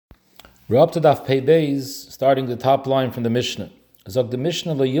We're up to Daf Pei Beis, starting the top line from the Mishnah. Zog the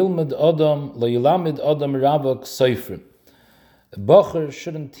Mishnah, Lo yilmid Adam, Lo yilamid Adam ravak seifrim. A bocher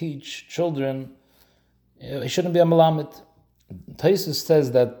shouldn't teach children, he shouldn't be a malamed. Taisus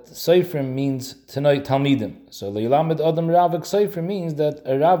says that seifrim means tonight talmidim. So Lo yilamid Adam ravak seifrim means that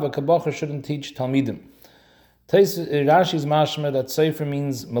a ravak, a bocher, shouldn't teach talmidim. Rashi's mashma that seifrim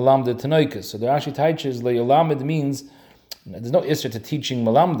means malamde tanoikas. So the Rashi teaches Lo yilamid means there's no isser to teaching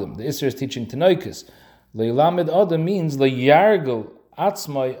malamdim. The isser is teaching tanoikas. Leilamid adam means leyargel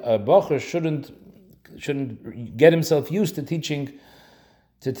atzmai. A bocher shouldn't get himself used to teaching,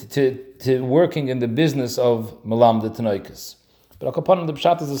 to working in the business of malamde tanoikas. But akapanim, the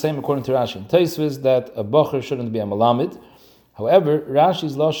pshat is the same according to Rashi. Taisviz that a bocher shouldn't be a malamid. However,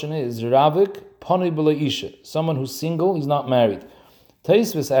 Rashi's lashon is ravik panui b'lo isha, someone who's single, he's not married.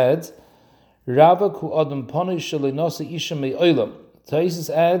 Taisviz adds Ravak hu adam panui shalinosa isha me'olam. Taisus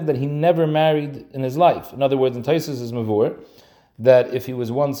adds that he never married in his life. In other words, in Taisus is mavur that if he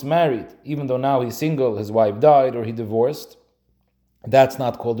was once married, even though now he's single, his wife died or he divorced, that's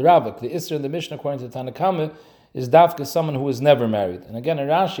not called Ravak. The Isra in the Mishnah, according to Tanakama, is dafka someone who was never married. And again, in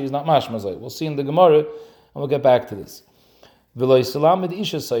Rashi is not mashmazai. We'll see in the Gemara, and we'll get back to this. So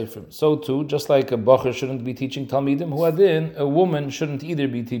too, just like a bocher shouldn't be teaching talmidim, huadin, a woman shouldn't either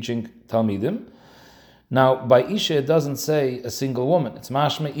be teaching talmidim. Now, by isha it doesn't say a single woman; it's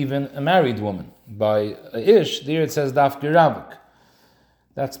mashma even a married woman. By ish, there it says daf giravik.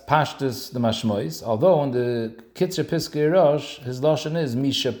 That's pashtus the mashmois. Although in the Kitzer Piskei Rosh, his lashon is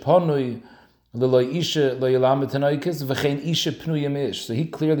misha ponui leloy isha loyelamet tanoikis v'chein isha pnuyim ish. So he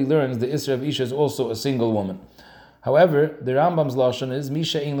clearly learns the isra of isha is also a single woman. However, the Rambam's lashon is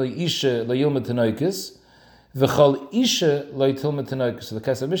misha ein lo isha lo yilmid tanoikis, v'chol isha lo tilmid tanoikis. So the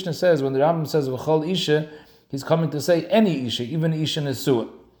Kesef Mishnah says when the Rambam says v'chol isha, he's coming to say any isha, even isha nesua.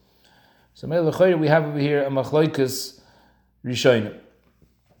 So we have over here a machloikas rishonim.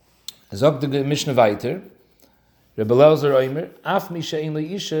 Zog the Mishnah weiter, Rebbe Elazar Omer, af misha ein lo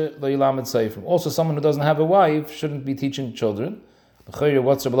isha lo yilamed seifrim. Also, someone who doesn't have a wife shouldn't be teaching children. What's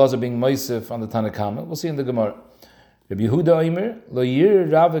Rebbe Elazar being moisef on the Tanakama? We'll see in the Gemara. Rabbi Yehuda Omer, lo yir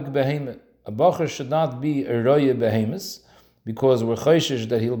ravik behemet. A bocher should not be a roya behemis, because we're choishish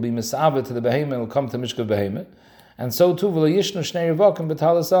that he'll be misaveh to the behemet and will come to mishkav behemet. And so too, v'lo yishnu shnei revokim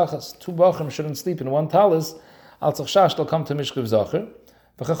b'talis achas. Two bochim shouldn't sleep in one talis, al tzachshash they'll come to mishkav zacher.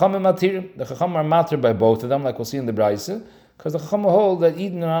 V'chachamim matirim. The chacham are matir by both of them, like we'll see in the Braisa, because the chacham hold that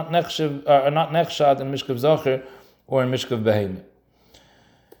Eden are not nechshad in mishkav zacher or in mishkav behemet.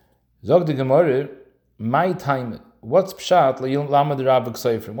 Zog the Gemara, my time. What's pshat lamad ravik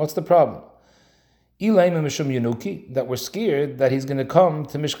seifrim? What's the problem? Ilaim mishum yenuki, that we're scared that he's going to come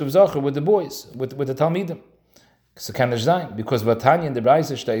to mishkav zacher with the boys, with the talmidim. So can zayin, because Vatanya in the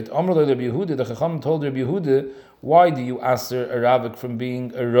Braisa state, Amr le Rabbi Yehuda, the Chacham told Rabbi Yehuda, why do you aser a ravik from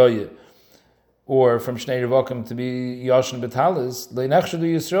being a roya, or from shnei revokim to be yashin betalis leinechshadu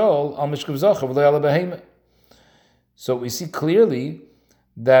Yisrael al mishkav zacher v'lo yala behemet? So we see clearly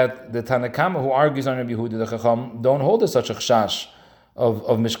that the Tanakama who argues on Rabbi Yehuda, the Chacham, don't hold such a chashash of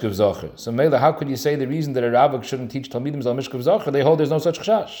mishkav zacher. So Mela, how could you say the reason that a ravik shouldn't teach talmidim al mishkav zacher? They hold there's no such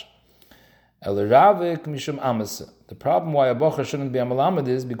chashash. El ravik mishum amasa. The problem why a bocher shouldn't be a malamed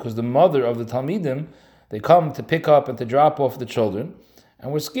is because the mother of the talmidim, they come to pick up and to drop off the children,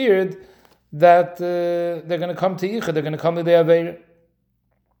 and we're scared that they're going to come to Yichud, they're going to come to the Aveir.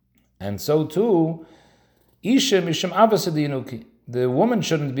 And so too, isha mishum avasa dinuki. The woman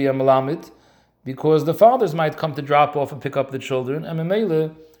shouldn't be a malamid because the fathers might come to drop off and pick up the children, and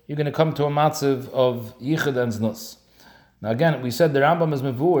memele you're going to come to a matziv of yichud and znus. Now again, we said the Rambam is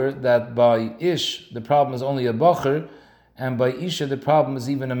mevur that by ish the problem is only a bocher, and by isha the problem is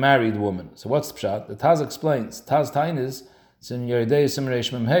even a married woman. So what's the pshat? The Taz explains. Taz Tainis, it's in Yeridei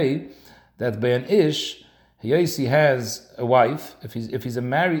Simreish Memhei, that by an ish he has a wife. If he's a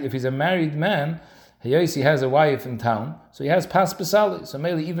married man, he has a wife in town, so he has pas besali. So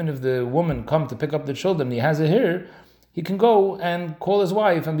maybe even if the woman come to pick up the children, he has a hair, he can go and call his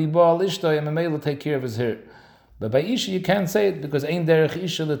wife and be baal ishtay, and maybe take care of his hair. But by isha you can't say it because ein derech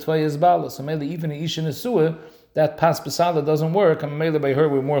isha letvay is bala. So maybe even in isha nesua, that pas besali doesn't work, and maybe by her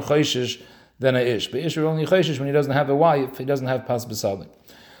we're more choishish than a ish. But ish are only choishish when he doesn't have a wife, he doesn't have pas besali.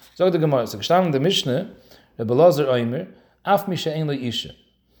 So the Gemara, so gestanden the Mishnah, Rebbe Elazar Omer, af misha ein lo isha.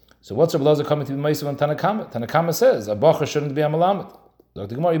 So what's Rebbe Elazar coming to be meisav on Tanakama? Tanakama says a bocher shouldn't be a malamed.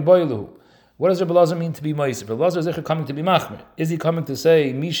 Dr. Gemara Iboiluhu. What does Rebbe Elazar mean to be meisav? Rebbe Elazar is coming to be machmer. Is he coming to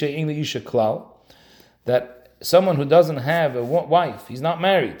say misha ein lo isha klal, that someone who doesn't have a wife, he's not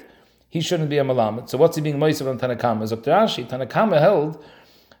married, he shouldn't be a malamed? So what's he being meisav on Tanakama? Dr. Rashi, Tanakama held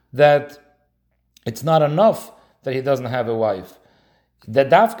that it's not enough that he doesn't have a wife. The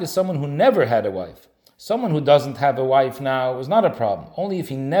dafka is someone who never had a wife. Someone who doesn't have a wife now is not a problem. Only if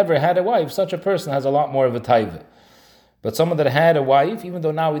he never had a wife, such a person has a lot more of a taiva. But someone that had a wife, even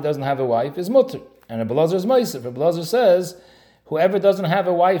though now he doesn't have a wife, is mutter. And Rebbe Elazar is meisef. Rebbe Elazar says, whoever doesn't have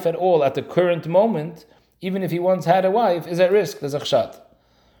a wife at all at the current moment, even if he once had a wife, is at risk. There's a chshat.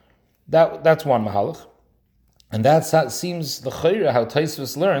 That's one mahalach. And that seems the chayra, how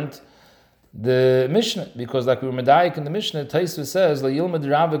Taisvus learned the Mishnah, because like we were medayik in the Mishnah, Taisvus says, "Layilmad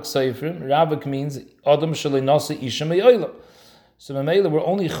ravik seifrim." Ravik means adam shalei nasi isha me'olam. So Mamela, we're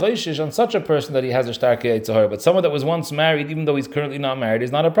only choishish on such a person that he has a starke yitzhar, but someone that was once married, even though he's currently not married,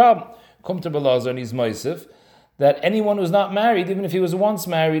 is not a problem. Come to Rebbe Elazar and he's meisif, that anyone who's not married, even if he was once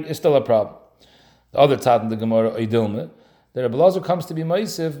married, is still a problem. The other tzad in the Gemara, Eidilme, that Rebbe Elazar comes to be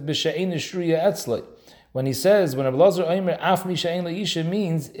meisif b'she'ein shruya etzlei. When he says, when Rebbe Elazar Omer af mi she'ein le'isha,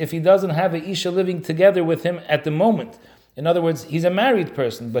 means if he doesn't have a isha living together with him at the moment. In other words, he's a married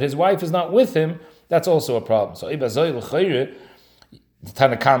person, but his wife is not with him, that's also a problem. So Ibazoi l'chayre, the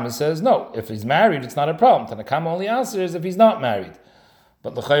Tanakama says, no, if he's married, it's not a problem. Tanakama only answers if he's not married.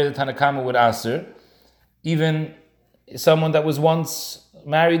 But l'chayre, the Tanakama would answer, even someone that was once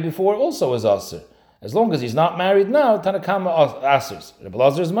married before also is answer. As long as he's not married now, Tanakama answers. Rebbe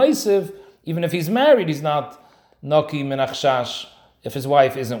Elazar is meisiv. Even if he's married, he's not Noki Menachshash if his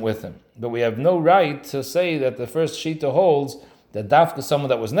wife isn't with him. But we have no right to say that the first Shita holds that Dafka is someone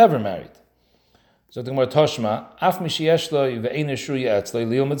that was never married. So the Gemara Toshma, Af Mishiyeshlo Ve'ein Shruya Etzlei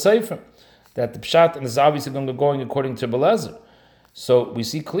Li'il Mitzayfrim. That the Pshat and the Zavis are going according to Rebbe Elazar. So we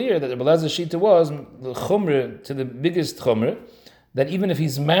see clear that Rebbe Elazar's Shita was the Chumrah to the biggest Chumrah, that even if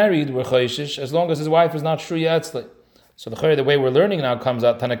he's married, we're Chayshish, as long as his wife is not Shruya Etzlei. So the way we're learning now comes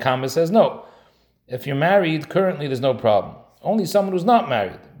out, Tanakama says, no, if you're married, currently there's no problem. Only someone who's not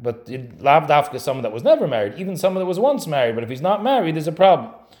married. But Lav Dafka is someone that was never married, even someone that was once married, but if he's not married, there's a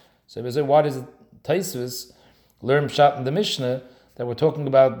problem. So we say, why does Taisvus learn Pshat in the Mishnah that we're talking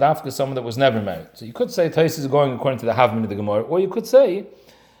about Dafka, someone that was never married? So you could say Taisvus is going according to the Havmin of the Gemara, or you could say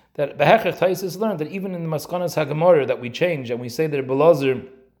that Behechach Taisvus learned that even in the Maskanas HaGemara that we change, and we say that Rebbe Elazar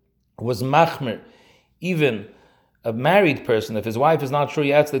was Machmer, even a married person, if his wife is not sure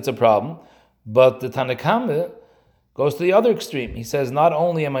yet, it's a problem. But the Tanakama goes to the other extreme. He says, not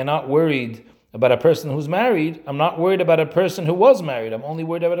only am I not worried about a person who's married, I'm not worried about a person who was married. I'm only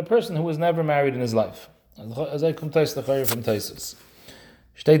worried about a person who was never married in his life. As I come to the Chayr from Taisus.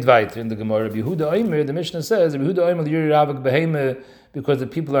 Steht weiter in the Gemara. Yehuda Omer, the Mishnah says, Yehuda Omer Yuri Ravak Beheme, because the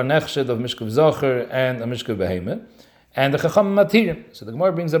people are nechshed of Mishkav Zocher and a Mishkav Beheme. And the Chacham Matirim. So the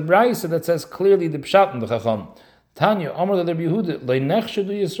Gemara brings a brayso that says clearly the Pshat in the Chacham. Tanya, Amar le Rabbi Yehuda, lo nechshedu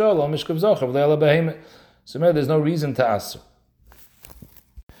Yisrael al mishkav zocher v'le'ala beheme. So there's no reason to ask.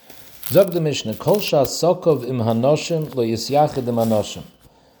 Zog the Mishnah, Kol shas sokov im hanoshim lo yisyachid im hanoshim.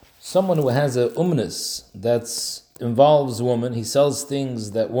 Someone who has a umnus that involves woman, he sells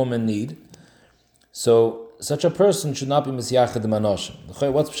things that women need. So such a person should not be misyachid im hanoshim.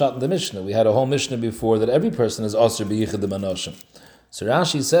 What's pshat in the Mishnah? We had a whole Mishnah before that every person is osir b'yichid im hanoshim. So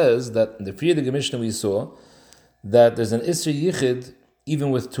Rashi says that in the Friedrich Mishnah we saw that there's an Isra Yichid even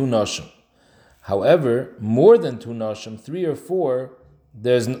with two Nashim. However, more than two Nashim, 3 or 4,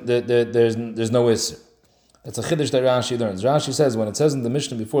 there's no Isra. That's a Chiddush that Rashi learns. Rashi says, when it says in the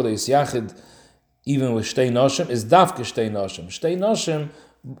Mishnah before, the Yisyachid even with Shtei Nashim, is Dafke Shtei Nashim. Shtei Nashim,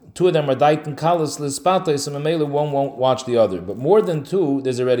 2 of them are Daikin Kalas, Lispatais, and Mamela one won't watch the other. But more than 2,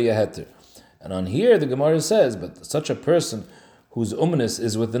 there's already a Heter. And on here, the Gemara says, but such a person whose umnus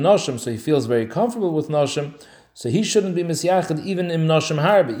is with the Nashim, so he feels very comfortable with Nashim, so he shouldn't be misyachid even in Nashim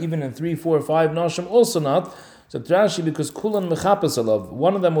Harbi, even in 3, 4, 5 Nashim, also not. So Rashi, because Kulan Mechapas Alav,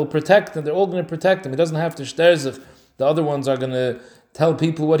 one of them will protect him, they're all going to protect him. He doesn't have to shterzich. The other ones are going to tell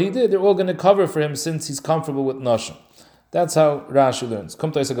people what he did. They're all going to cover for him since he's comfortable with Nashim. That's how Rashi learns. The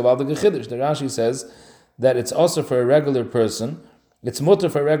Rashi says that it's also for a regular person, it's mutter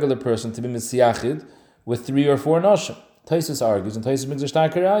for a regular person to be misyachid with 3 or 4 Nashim. Taisus argues, and Taisus brings a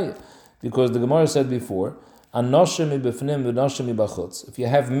starker ayah, because the Gemara said before, if you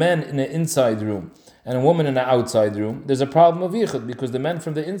have men in an inside room and a woman in an outside room, there's a problem of yichud, because the men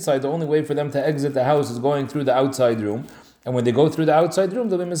from the inside, the only way for them to exit the house is going through the outside room, and when they go through the outside room,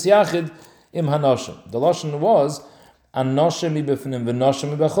 they'll be misyachid im hanoshim. The lashon was anoshim ibefnim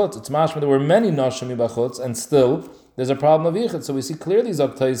v'noshim ibachutz. It's mashma there were many noshim ibachutz, and still there's a problem of yichud. So we see clearly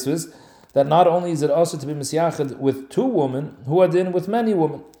Zok Taisvus that not only is it also to be misyachid with 2 women, who are in with many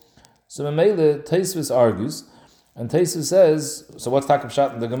women. So Mamela Taisvus argues, and Taisvus says, so what's Takab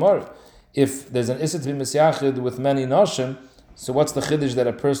Shat in the Gemara? If there's an Issa to be Misyachid with many Nashim, So what's the chiddush that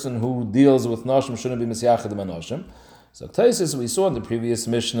a person who deals with noshim shouldn't be misyachid noshim? So Taisus, we saw in the previous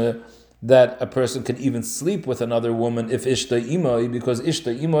Mishnah that a person can even sleep with another woman if ishta imoi, because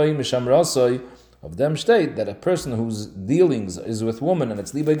ishta imoi misham rasoi of them state that a person whose dealings is with woman and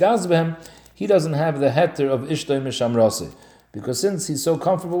it's libay gazbehem, he doesn't have the heter of ishta misham rasoi, because since he's so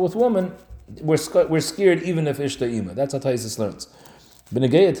comfortable with woman, we're scared even if ishta ima. That's how Taisus learns.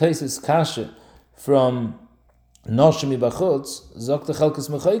 B'negei Taisus kasha from noshim ibachutz zok the chelkas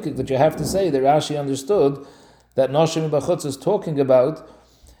mechaykik, that you have to say that Rashi understood that noshim ibachutz is talking about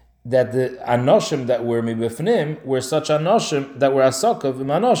that the anoshim that were mibifnim were such anoshim that were asakav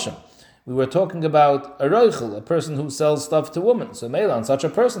imanoshim. We were talking about a roichel, a person who sells stuff to women. So Mela, such a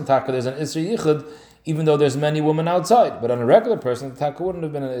person, taka, there's an isser yichud, even though there's many women outside. But on a regular person, the taka wouldn't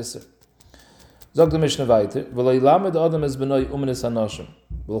have been an isser. Zog the Mishnah weiter, v'lo yilamed adam es benoi umnis anoshim.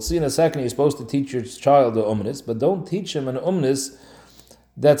 We'll see in a second, you're supposed to teach your child the umnis, but don't teach him an umnis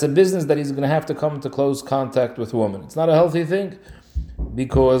that's a business that he's going to have to come into close contact with women. It's not a healthy thing,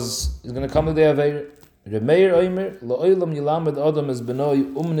 because he's going to come to the Aveir. Remeir Oimer, Lo'olam Yilamed Adam is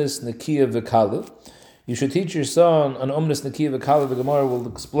Benoi Umnis Nekiya V'Kala. You should teach your son an Umnis Nekiya V'Kala. The Gemara will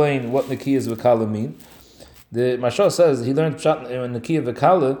explain what Nekiyas V'Kala mean. The Mashal says he learned Pshat Nekiya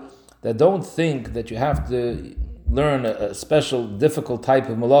V'Kala, that don't think that you have to learn a special, difficult type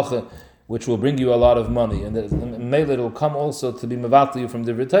of malacha which will bring you a lot of money, and maybe it will come also to be mevatel you from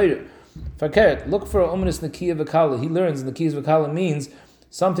the Torah. Fakert, look for a Umnis Nekiya V'Kala. He learns Nekiyas V'Kala means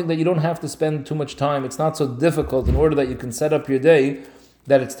something that you don't have to spend too much time. It's not so difficult, in order that you can set up your day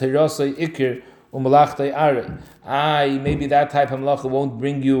that it's Teirasai Ikir Umalachtai Are. Maybe that type of malacha won't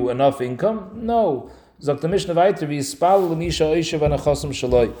bring you enough income. No. Zok the Mishnah weiter, v'yispal l'misha oishev anachosim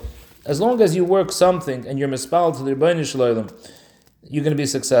shaloi. As long as you work something and you're mispal to the Rebbeinu Shalom, you're going to be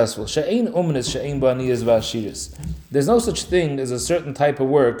successful. She'ein umnis she'ein ba'aniyas v'ashiris. There's no such thing as a certain type of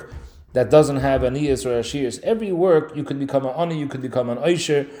work that doesn't have aniyas or ashiris. Every work, you could become an ani, you could become an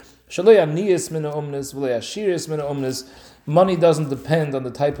oisher. Shaloi aniyas min umnis, v'lei ashiris min umnis. Money doesn't depend on the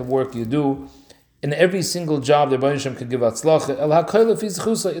type of work you do. In every single job, the Rebbeinu Shalom could give atzlacha. El ha'koy lefi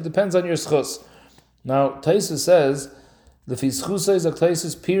zchusa, it depends on your schus. Now, Taisus says, lefi zchusa is a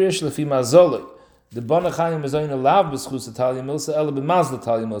Taisus pirish lefi mazoloi. The Banachayim is only allowed b'schusa talia milsa, ela b'mazla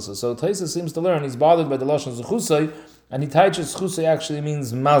talia milsa. So Taisus seems to learn, he's bothered by the lashon zchusay, and he teaches zchusay actually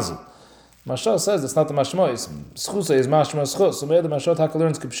means mazel. Mashal says it's not the mashmois. Zchusay is mashma schus. So maybe the Mashal Taka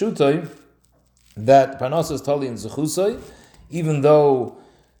learns kipshutay that parnasa is totally in zchusay, even though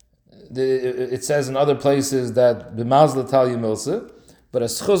it says in other places that b'mazla talia milsa. But a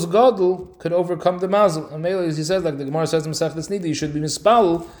schus gadol could overcome the mazel. And maybe, as he says, like the Gemara says in Masechet Nida, you should be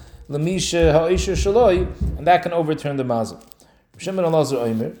mispal l'misha ha'isha shaloi, and that can overturn the mazel. Shimon Elazar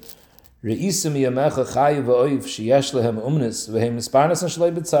Omer, re'isim yamecha chayiv va'oif sheyesh lehem umnis v'hem misparnas and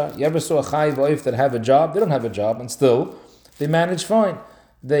shaloi b'tzar. You ever saw a chayiv va'oif that have a job? They don't have a job, and still they manage fine.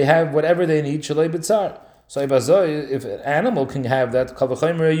 They have whatever they need shaloi b'tzar. So if an animal can have that,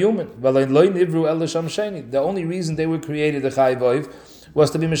 kavachaymer a human. The only reason they were created, the chayiv va'oif, was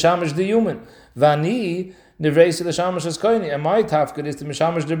to be mishamish the human. Vani nivreisi l'shamish as koini. And my tafkid is to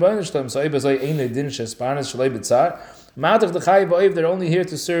mishamish the Rebbeinu Shalom. So ibazoi einay din shesparnas shalei b'tzar. Matach the chayiv va'oif, they're only here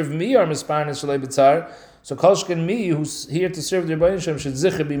to serve me, or misparnas shalei b'tzar. So kolshkin me, who's here to serve the Rebbeinu Shalom, should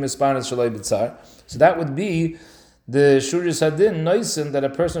zicher be misparnas shalei b'tzar. So that would be the shuris hadin noisin, that a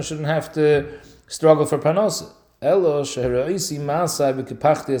person shouldn't have to struggle for parnasa. Elo sheheroisi masai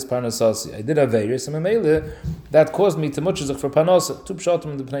v'kipachti as parnasasi. I did averis, and memele that caused me to muchazach for parnasa. Tu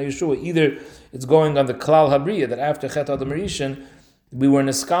pshatim the pnei Yeshua. Either it's going on the klal habriya, that after chet adam rishon we were in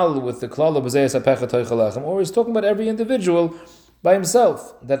a skal with the klal of b'zeias hapechet toichalachem, or he's talking about every individual by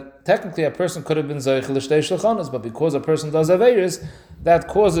himself. That technically a person could have been zeich l'shtei shulchanos, but because a person does averis, that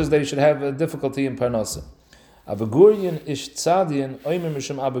causes that he should have a difficulty in parnasa. Abagurian ish tzadian oimer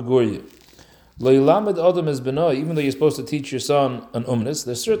mishum abagurian. Lo yilamed adam is benoi, even though you're supposed to teach your son an umnis,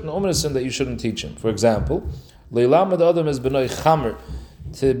 there's certain umnisim that you shouldn't teach him. For example, lo yilamed adam is benoi chamer,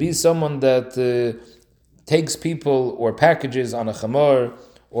 to be someone that takes people or packages on a chamor,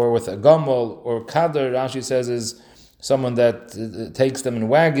 or with a gomel, or kader, Rashi says, is someone that takes them in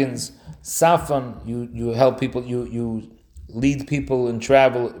wagons. Safan, you help people, you lead people in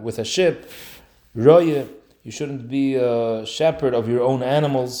travel with a ship. Roye, you shouldn't be a shepherd of your own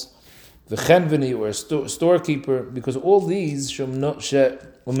animals. The chenveni, or a storekeeper, because all these umnusa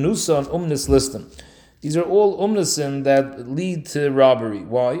and umnis listim. These are all umnisim that lead to robbery.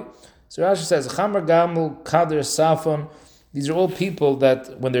 Why? So Rashi says, Chamar Gamul, Kader, Safon, these are all people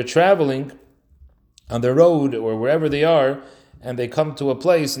that when they're traveling on the road or wherever they are, and they come to a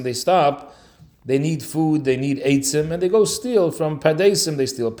place and they stop, they need food, they need eitzim, and they go steal from pardesim, they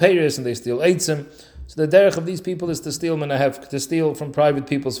steal peiris, and they steal eitzim. So the derech of these people is to steal menahef, to steal from private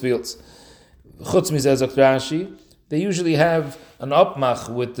people's fields. Chutz mizeh zok Rashi, they usually have an upmach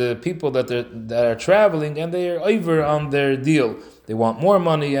with the people that are traveling, and they are over on their deal. They want more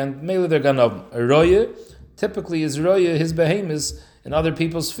money, and maybe they're ganav. A roya, typically is roya his behemoths in other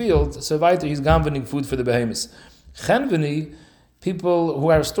people's fields, so weiter he's gamvening food for the behemoths. Chenveni, people who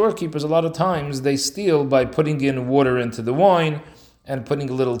are storekeepers, a lot of times they steal by putting in water into the wine and putting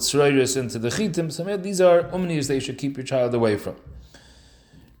a little tzroiris into the chitim. So these are umnias that you should keep your child away from.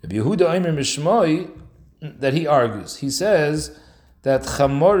 Rabbi Yehuda Omer Mishmai, that he argues, he says that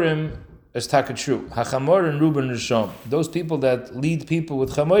chamorim is taka true. HaChamorim ruben rishom. Those people that lead people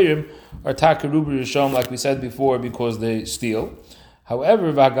with chamorim are taka ruben rishom, like we said before, because they steal.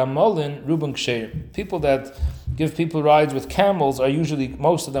 However, v'hagamolin ruben ksheir. People that give people rides with camels are usually,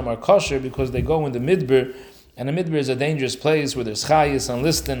 most of them are kosher because they go in the midbar, and the midbar is a dangerous place where there's chayis and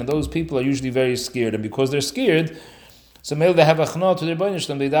listin, and those people are usually very scared. And because they're scared, so maybe they have a chna to their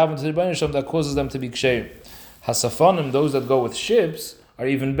beinishlam, they daven to their beinishlam, that causes them to be ksheir. Hasafanim, those that go with ships, are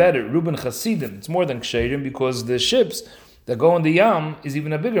even better. Ruben chasidim, it's more than ksherim, because the ships that go in the yam is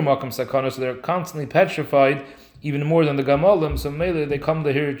even a bigger makam sakana, so they're constantly petrified, even more than the Gamalim, so maybe they come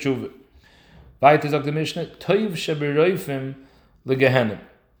to hear tshuva. Vayit zok the Mishnah, toiv sheberoifim legehenim.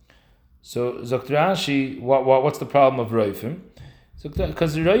 So zok Rashi, what's the problem of roifim?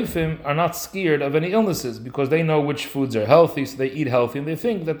 Because the roifim are not scared of any illnesses, because they know which foods are healthy, so they eat healthy, and they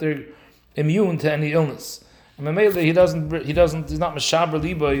think that they're immune to any illness. And maybe he's not meshaber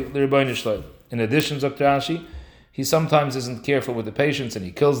liboy l'Ribbono Shel Olam. In addition, zok Rashi, he sometimes isn't careful with the patients and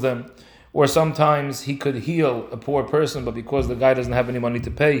he kills them. Or sometimes he could heal a poor person, but because the guy doesn't have any money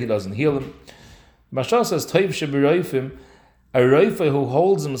to pay, he doesn't heal him. Mashal says, Toiv sheberoifim, a roife who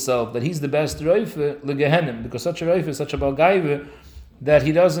holds himself that he's the best roife, legehenim, because such a roife is such a balgaive that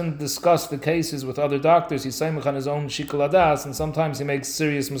he doesn't discuss the cases with other doctors. He's saimach on his own shikul adas, and sometimes he makes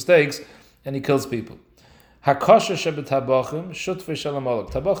serious mistakes and he kills people. Hakosher shebetabachim, shutfer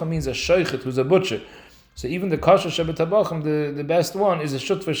shalamolok. Tabachim means a shoichet who's a butcher. So even the kosher shebet tabachim, the best one is a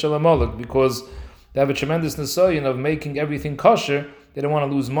shutfer shalamolek, because they have a tremendous nisayon of making everything kosher. They don't want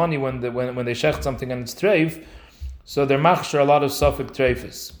to lose money when they shecht something and it's treif, so they're machshir a lot of suffik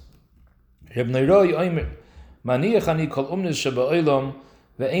treifis. Reb Neiroi oimer, maniach ani kol umnis sheba'olam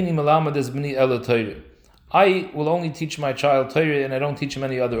ve'eni melamad es b'ni ela Torah. I will only teach my child Torah, and I don't teach him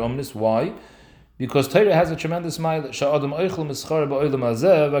any other umnis. Why? Because Torah has a tremendous mile.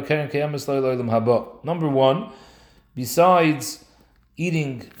 Number one, besides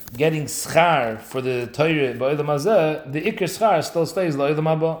getting schar for the Torah ba'olam hazeh, the ikar schar still stays la'olam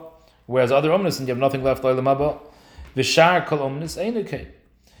haba. Whereas other omnis, and you have nothing left la'olam haba. V'shar kol omnis einekei.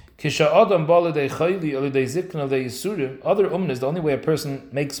 Kisha adam ba'alidei chayli alidei zikna alidei yisurim. Other omnis, the only way a person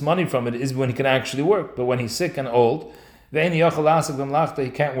makes money from it is when he can actually work. But when he's sick and old, ve'eni yachal asik b'mlachta,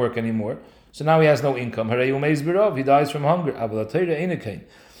 he can't work anymore. So now he has no income. He dies from hunger.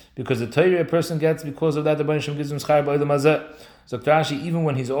 Because the Torah a person gets, because of that, the Rebbeinu Shem gives him schar ba'olam hazeh. So Rashi, even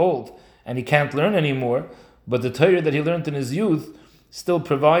when he's old and he can't learn anymore, but the Torah that he learned in his youth still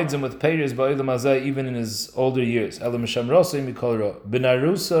provides him with peiros ba'olam hazeh even in his older years. El mishamrosai mikol ra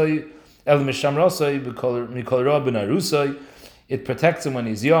b'narusai, el mishamrosai mikol ra b'narusai. It protects him when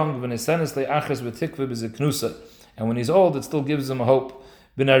he's young. V'nesenes le'achas v'tikva b'ziknusa. And when he's old, it still gives him a hope.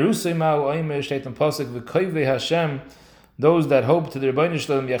 B'narusai ma'u oimer shteitan pasuk v'koivei Hashem. Those that hope to the Rebbeinu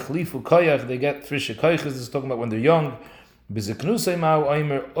Shel Olam yachlifu koyach, they get frische koyches. This is talking about when they're young. B'ziknusai ma'u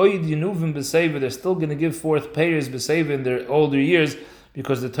oimer oid yinuvim b'seiva. They're still going to give forth peiros b'seiva in their older years,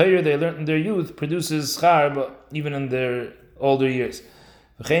 because the Torah they learned in their youth produces schar, but even in their older years.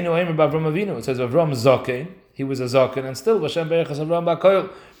 V'cheinu oimer b'Avram Avinu. It says Avram zaken. He was a zaken, and still Hashem berachas Avram b'koil.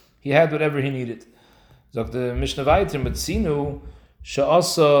 He had whatever he needed. Zok the Mishnah Vayter Metzinu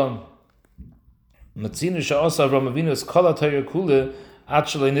Sha'asa Avram Avinu is kol ha'Torah kula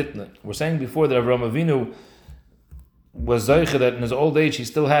actually nitna. We're saying before that Avram Avinu was zoiche that in his old age he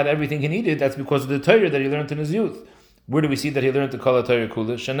still had everything he needed. That's because of the Torah that he learned in his youth. Where do we see that he learned the kol ha'Torah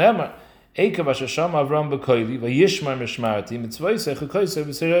kula? Shenemar Eikav Hashasham Avram b'koili v'yishmar mishmarti mitzvayse chukoyse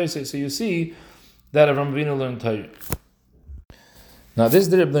v'sirayse. So you see that Avram Avinu learned Torah. Now this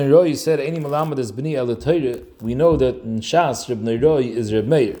Reb Neiroi said, "Any malamad is b'ni el Torah." We know that in Shas Reb Neiroi is Reb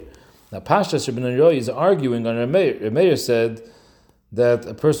Meir. Now Pashtas Reb Neiroi is arguing on Reb Meir. Reb Meir said that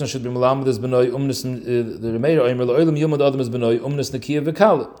a person should be malamad is b'noi umnis. The Reb Meir oimer la'olam yilmad adam is b'noi umnis nekiya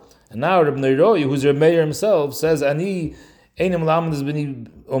v'kala. And now Reb Neiroi, who's Reb Meir himself, says, "Ani any malamad is b'ni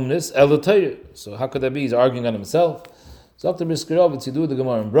umnis el Torah." So how could that be? He's arguing on himself. Sagt der Brisker it's you do the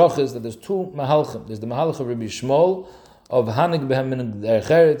Gemara in Brachas that there's two mahalchim. There's the mahalch of Rabbi Shmuel of Hanig behem min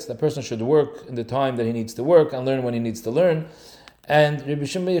cheretz. That person should work in the time that he needs to work and learn when he needs to learn. And Rabbi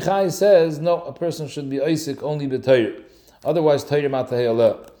Shimon ben Yochai says no, a person should be Isaac only b'Torah. Otherwise, Torah matahei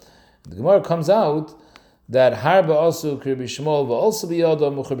aleh. The Gemara comes out that harba also Rabbi Shmuel also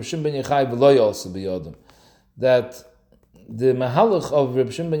biyadam, Rabbi Shimon ben Yochai v'loy also biyadam. That the mahalach of Rabbi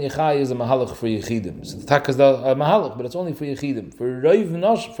Shimon ben Yochai is a mahalach for yechidim. So the tak is a mahalach, but it's only for yechidim. For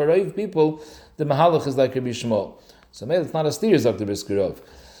reiv people, the mahalach is like Rabbi Shmuel. So maybe it's not a steer of the Briskerov.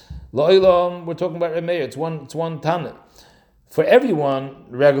 Lo'ilam, we're talking about Remeir. It's one Tana. For everyone,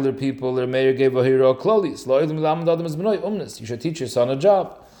 regular people, Remeir gave a hero klolis. Lo'ilam ilam adam is b'noi umnis. You should teach your son a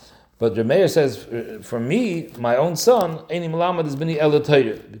job. But Remeir says, for me, my own son, Eini Malamad is b'ni el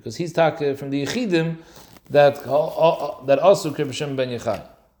Torah, because he's talking from the yechidim that also Rabbi Shimon ben Yochai.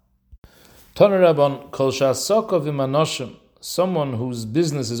 Tana Rabban kol shasaka v'manoshim, someone whose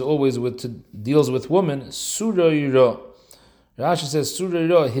business is always deals with women, sura yira. Rashi says sura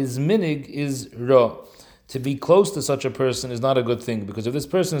yira, his minig is ra. To be close to such a person is not a good thing, because if this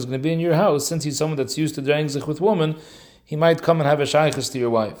person is going to be in your house, since he's someone that's used to doing zich with women, he might come and have a shaykhis to your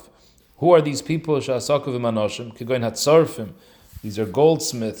wife. Who are these people? Shasaka v'manoshim, kigoin hatzarfim. These are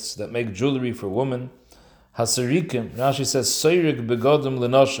goldsmiths that make jewelry for women. Hasarikim, Rashi says, Seirik begodim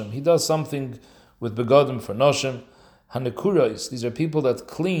lenoshim. He does something with begodim for noshim. Hanekurais, these are people that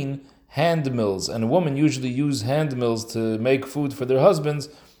clean hand mills, and women usually use hand mills to make food for their husbands,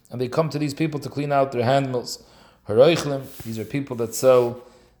 and they come to these people to clean out their hand mills. Haroichlim, these are people that sell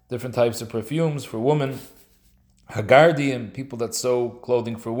different types of perfumes for women. Hagardiim, people that sew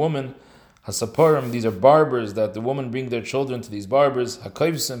clothing for women. Hasaparim, these are barbers that the women bring their children to these barbers.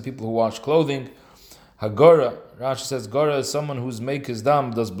 Hakoivsim, people who wash clothing. Hagora, Rashi says Gora is someone whose make his dam,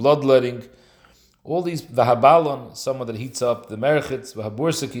 does bloodletting. All these, Vahabalon, someone that heats up the merchits.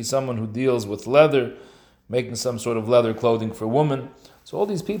 Vahabursaki, someone who deals with leather, making some sort of leather clothing for women. So all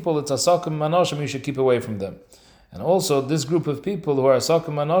these people, it's asakim manoshim, you should keep away from them. And also, this group of people who are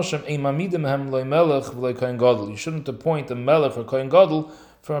asakim manoshim, eimamidim hem loy melech v'loy kohen gadol. You shouldn't appoint a melech or kohen gadol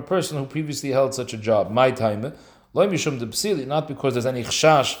from a person who previously held such a job. My time, loy mishum de psili, not because there's any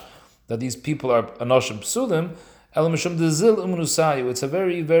chshash that these people are anoshim psulim, el mishum de zil umnusayu. It's a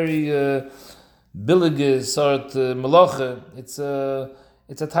very, very billige sort malacha. It's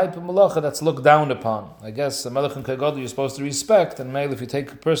a type of malacha that's looked down upon. I guess a melech and kohen you're supposed to respect, and maybe if you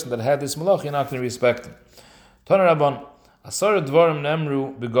take a person that had this malacha, you're not going to respect him. Tana Rabban, asar dvarim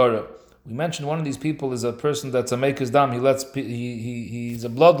nemru begara. We mentioned one of these people is a person that's a maker's dam. He's a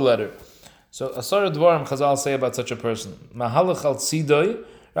bloodletter. So asar dvarim Chazal say about such a person. Mahalach al tzidoi.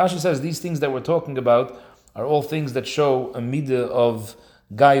 Rashi says these things that we're talking about are all things that show a midah of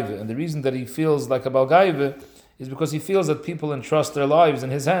gaiva, and the reason that he feels like about gaiva is because he feels that people entrust their lives in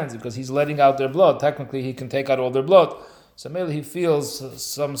his hands, because he's letting out their blood. Technically, he can take out all their blood. So maybe he feels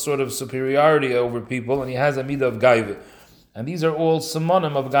some sort of superiority over people, and he has a midah of gaiva. And these are all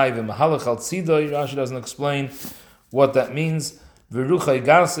simonim of gaiva. Mahalach al tzidoi, Rashi doesn't explain what that means. V'ruchai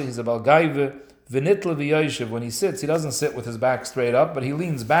gasa, he's about gaiva. V'nitla v'yoshev, when he sits, he doesn't sit with his back straight up, but he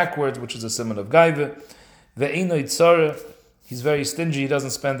leans backwards, which is a simon of gaiva. Ve'enoi tzara, he's very stingy, he doesn't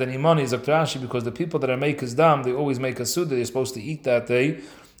spend any money, Rashi, because the people that are makers dam, they always make a suda, they're supposed to eat that day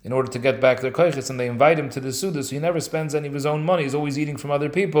in order to get back their koiches, and they invite him to the suda, so he never spends any of his own money, he's always eating from other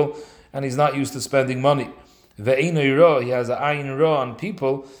people, and he's not used to spending money. Ve'enoi ra, he has an ayin ra on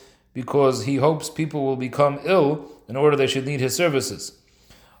people, because he hopes people will become ill in order they should need his services.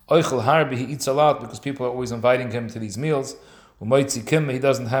 Oichel harbi, he eats a lot because people are always inviting him to these meals. Umoitzi kimme, he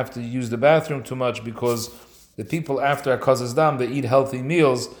doesn't have to use the bathroom too much because the people after Akaz's dam, they eat healthy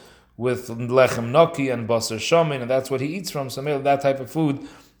meals with lechem noki and basar shamin, and that's what he eats from. So maybe that type of food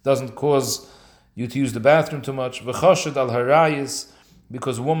doesn't cause you to use the bathroom too much. V'chashad al harayis,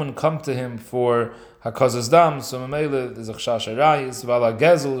 because women come to him for Hakaz's dam, so Mamela there's a chashash harayis. V'ala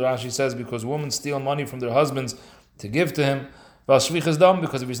gezel, Rashi says, because women steal money from their husbands to give to him. V'ashvichas dam,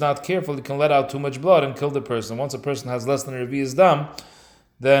 because if he's not careful, he can let out too much blood and kill the person. Once a person has less than a revi'as dam,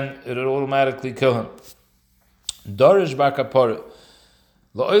 then it'll automatically kill him. Dorish bar kapara.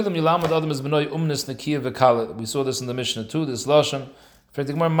 La'olam yilamad adam is b'noi umnis nekiya v'kalet. We saw this in the Mishnah too, this lashon.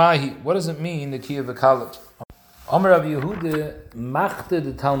 What does it mean, nekiya v'kalet? Amar Rav Yehuda machte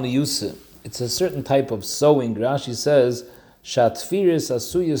de talmiyusa. It's a certain type of sewing. Rashi says, shatfiris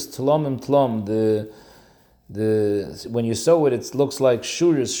asuyas tlomim tlom. When you sew it, it looks like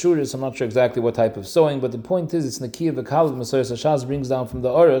shuris. I'm not sure exactly what type of sewing, but the point is, it's nekiya v'kalet. Masoyas Hashaz brings down from the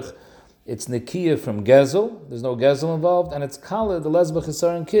Aruch it's Nikiya from Gezel, there's no Gezel involved, and it's Kala, the Lesba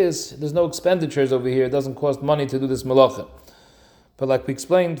Chesaron kiss, there's no expenditures over here, it doesn't cost money to do this Malacha. But like we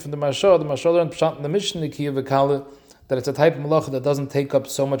explained from the Mashal learned Pshat in the Mishnah, Nikiya v'Kala, that it's a type of Malacha that doesn't take up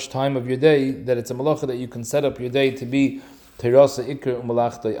so much time of your day, that it's a Malacha that you can set up your day to be Terasa Iker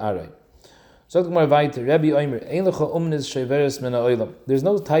U'Malachdei Arei. So Rabbi Omer, there's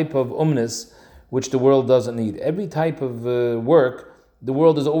no type of umnis which the world doesn't need. Every type of work the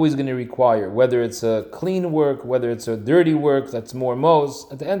world is always going to require, whether it's a clean work, whether it's a dirty work that's more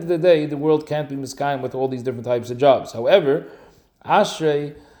mos. At the end of the day, the world can't be miskayim with all these different types of jobs. However,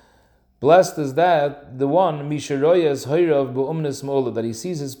 Ashrei, blessed is that the one misharoyas hayrav be'umnis mola, that he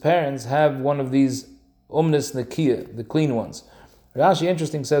sees his parents have one of these umnis nakiya, the clean ones. Rashi,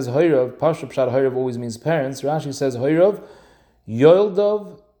 interesting, says hayrav. Pashup Pshat hayrav always means parents. Rashi says hayrav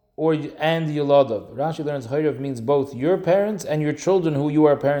yoldov and Yoladav. Rashi learns Hayrav means both your parents and your children who you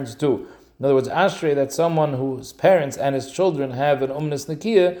are parents to. In other words, Ashrei, that someone whose parents and his children have an Umnas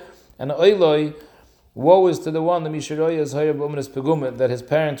Nakiya, and Oiloi, woe is to the one, the Mishiroya is Hayrav Umnas Pegumit, that his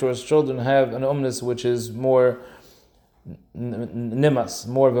parents or his children have an Umnas which is more nimas,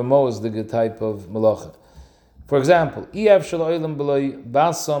 more of a mozdig type of malacha. For example, the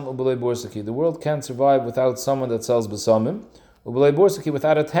world can't survive without someone that sells basamim,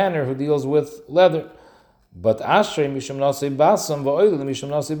 without a tanner who deals with leather. But Ashrei mishum nasei basam va'oil mishum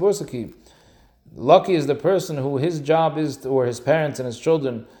nasei borsaki. Lucky is the person who his job is, or his parents and his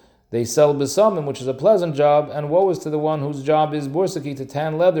children, they sell basamim, which is a pleasant job, and woe is to the one whose job is borsaki, to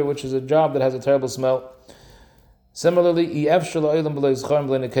tan leather, which is a job that has a terrible smell. Similarly,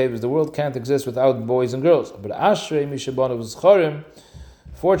 the world can't exist without boys and girls. But Ashrei mishabanav zcharim,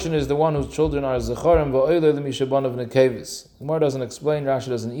 fortunate is the one whose children are Zacharim va'oilei l'mishabanav nekevis. Gemara doesn't explain, Rashi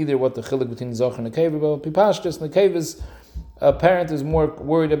doesn't either, what the chiluk between Zachar and Nekeva, but Pipashtis, Nekevis, a parent is more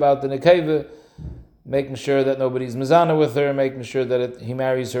worried about the Nekeva, making sure that nobody's mizana with her, making sure that he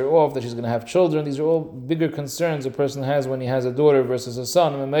marries her off, that she's going to have children. These are all bigger concerns a person has when he has a daughter versus a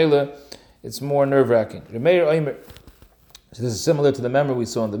son. And Mela, it's more nerve-wracking. So this is similar to the memory we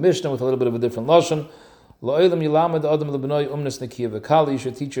saw in the Mishnah with a little bit of a different lashon. You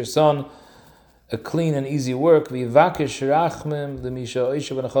should teach your son a clean and easy work. You should daven to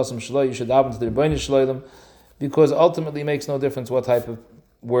the Rebbeinu Shloim, because ultimately it makes no difference what type of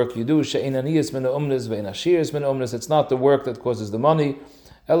work you do. It's not the work that causes the money.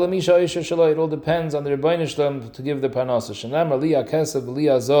 It all depends on the Rebbeinu Shloim to give the parnasa.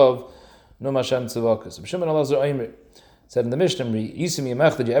 Said in the Mishnah,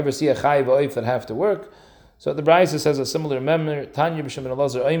 did you ever see a chayiv oif that have to work? So the Brisa says a similar memory. Tanya b'Shem ben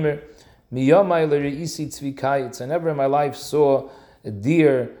Elazar Omer, miyamai l'reisi tzvi kayitz. I never in my life saw a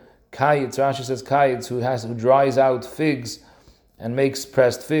deer kayitz. Rashi says kayitz who dries out figs and makes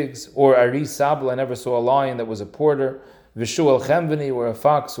pressed figs. Or ari sabel. I never saw a lion that was a porter. Vishu al chemveni, or a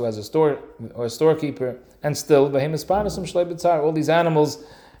fox who has a store or a storekeeper. And still, v'heim espanisum shlei b'tzar. All these animals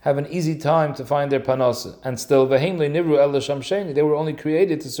have an easy time to find their panasa. And still, v'heim le'nivru el l'sham sheni. They were only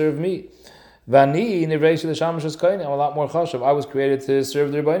created to serve me. Vani nivrei l'shamash kaini. I'm a lot more chashav. I was created to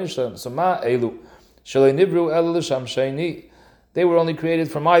serve the Rebbeinu Shalom. So ma elu shalei nivru el l'sham sheni. They were only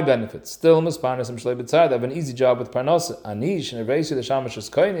created for my benefit. Still, misparnasim shlei b'tzar. They have an easy job with parnasa. Ani nivrei l'shamash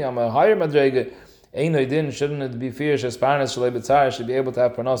kaini. I'm a higher madrega. Eino din. Shouldn't it be fear shesparnas shlei b'tzar? I should be able to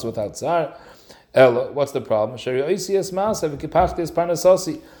have parnasa without tzar. Ella, what's the problem? I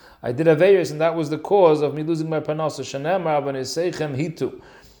did Averis, and that was the cause of me losing my parnasa.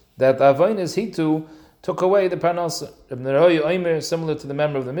 That Avainis Hitu took away the parnasa. Similar to the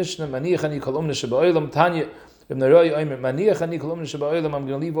member of the Mishnah, I'm going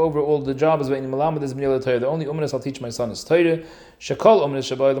to leave over all the jobs. The only umnas I'll teach my son is Torah.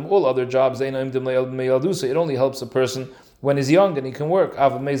 All other jobs, it only helps a person when he's young and he can work.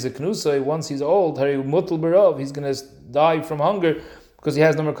 Once he's old, he's going to die from hunger because he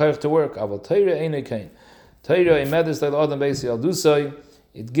has no more koyach to work.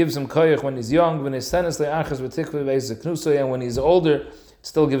 It gives him koyach when he's young, and when he's older, it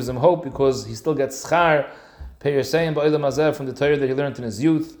still gives him hope because he still gets schar, from the Torah that he learned in his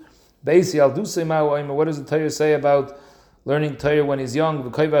youth. What does the Torah say about learning Torah when he's young?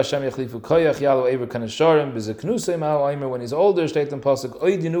 When he's older, he's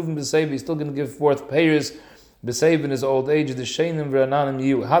still going to give forth payers b'seiv in his old age. The sheinim v'rananim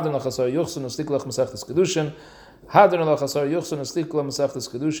yu hadron l'chasar yuchson u'sliklach mesechtes Kiddushin. Hadron l'chasar yuchson u'sliklach mesechtes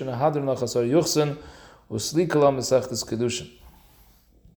Kiddushin. Hadron l'chasar yuchson u'sliklach mesechtes Kiddushin.